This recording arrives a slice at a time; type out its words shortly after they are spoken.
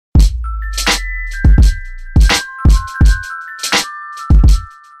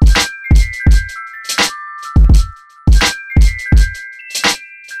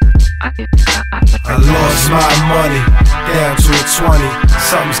my money, down to a 20.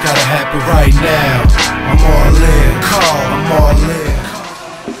 Something's gotta happen right now. I'm all in, I'm all in.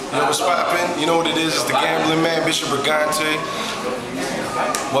 Yo, what's poppin'? You know what it is? It's the gambling man, Bishop Brigante.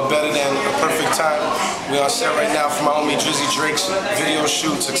 What better than a perfect time? We on set right now for my homie Drizzy Drake's video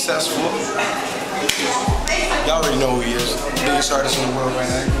shoot, successful. Y'all already know who he is. Biggest artist in the world right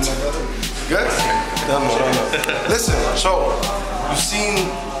now. Good? Don't know. Listen, so you've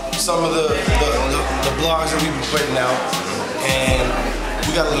seen some of the blogs that we've been putting out, and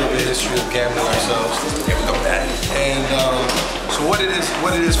we got a little bit of history of gambling ourselves. Here we go, Dad. And so what it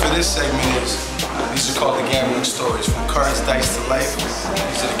is for this segment is, these are called the gambling stories. From cards, dice to life,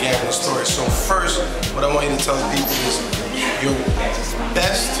 these are the gambling stories. So first, what I want you to tell the people is your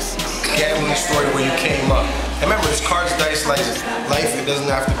best gambling story where you came up. And remember, it's cards, dice, life. It doesn't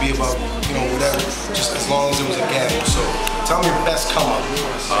have to be about, you know, whatever, just as long as it was a gamble. So tell me your best come up.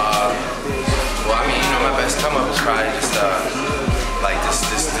 Well, I mean, you know, my best come up is probably just like this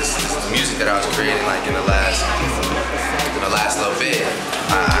music that I was creating, like in the last little bit.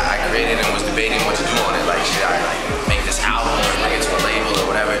 I created and was debating what to do on it. Like, should I make this album or bring it to a label or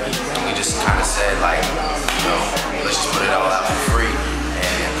whatever? And we just kind of said, like, you know, let's just put it all out for free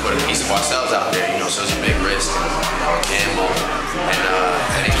and put a piece of ourselves out there. You know, so it's a big risk and gamble.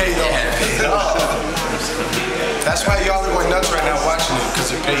 And it paid off. It paid off. That's why y'all are going nuts right now watching it,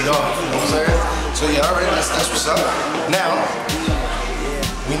 because it paid off. You know what I'm saying? So yeah, all right, that's what's up. Now,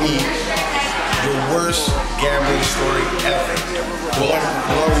 we need your worst gambling story ever. The one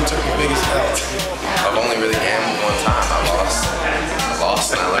where you took the biggest L. I've only really gambled one time. I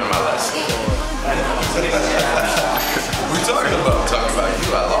lost and I learned my lesson. What are you talking about? I'm talking about you.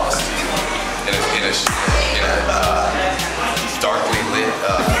 I lost in a darkly lit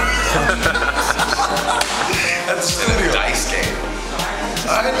in a dice game.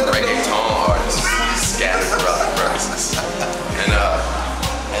 Reggaeton artists scattered throughout the premises.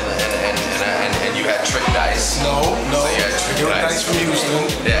 And you had trick dice. No. So you had trick dice from Houston.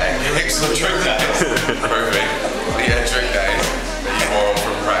 Yeah, excellent trick dice. Perfect. You had trick dice that you borrowed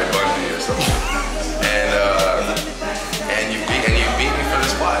from Pride Bundy or something. And you beat me for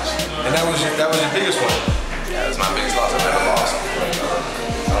this watch. And that was your biggest one. Yeah, that's my biggest loss. I've never lost.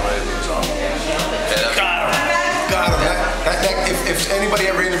 Got him. If anybody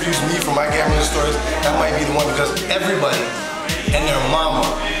ever interviews me for my gambling stories, that might be the one, because everybody and their mama,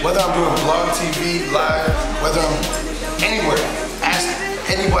 whether I'm doing blog TV, live, whether I'm anywhere, ask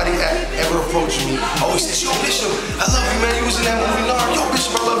anybody ever approaching me, always says, yo, Bishop, I love you, man. You was in that movie, no, yo,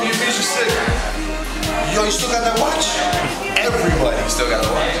 Bishop, I love you, your music's sick. Yo, you still got that watch? Everybody still got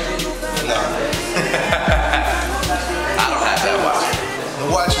the watch. No. I don't have that watch. The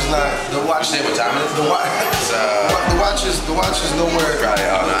watch is not. The watch. You say what time it is? The watch is nowhere. Probably.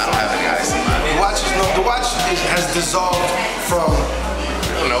 Oh no, I don't have any ice in mine. The watch has dissolved from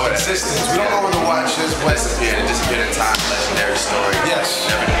existence. We don't know where the watch is. It disappeared in time. Legendary story. Yes.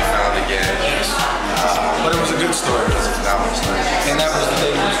 Never to be found again. Yes. But it was a good story. It was a phenomenal story. And that was the day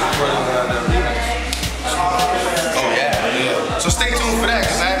we was recording that remix. Oh yeah. So stay tuned for that,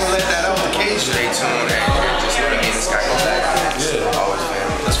 because I haven't let that out the cage. Stay tuned, and just know what I mean. This guy goes back. Yeah. Always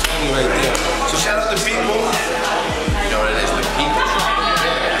family. That's family right there. So shout out to people. You know what it is, the people.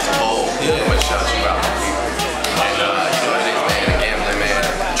 As a whole. Yeah. But shout you out to people. And you know what it is, man. The gambling man.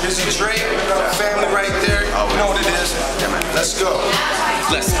 Drizzy Drake, family right there. You know what it is. Yeah, man. Let's go.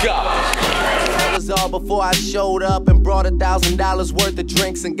 Let's go. That was all before I showed up and brought $1,000 worth of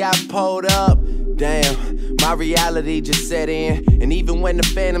drinks and got pulled up. Damn, my reality just set in. And even when the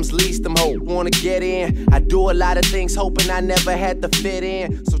phantoms least, them hope wanna get in. I do a lot of things hoping I never had to fit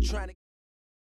in. So trying to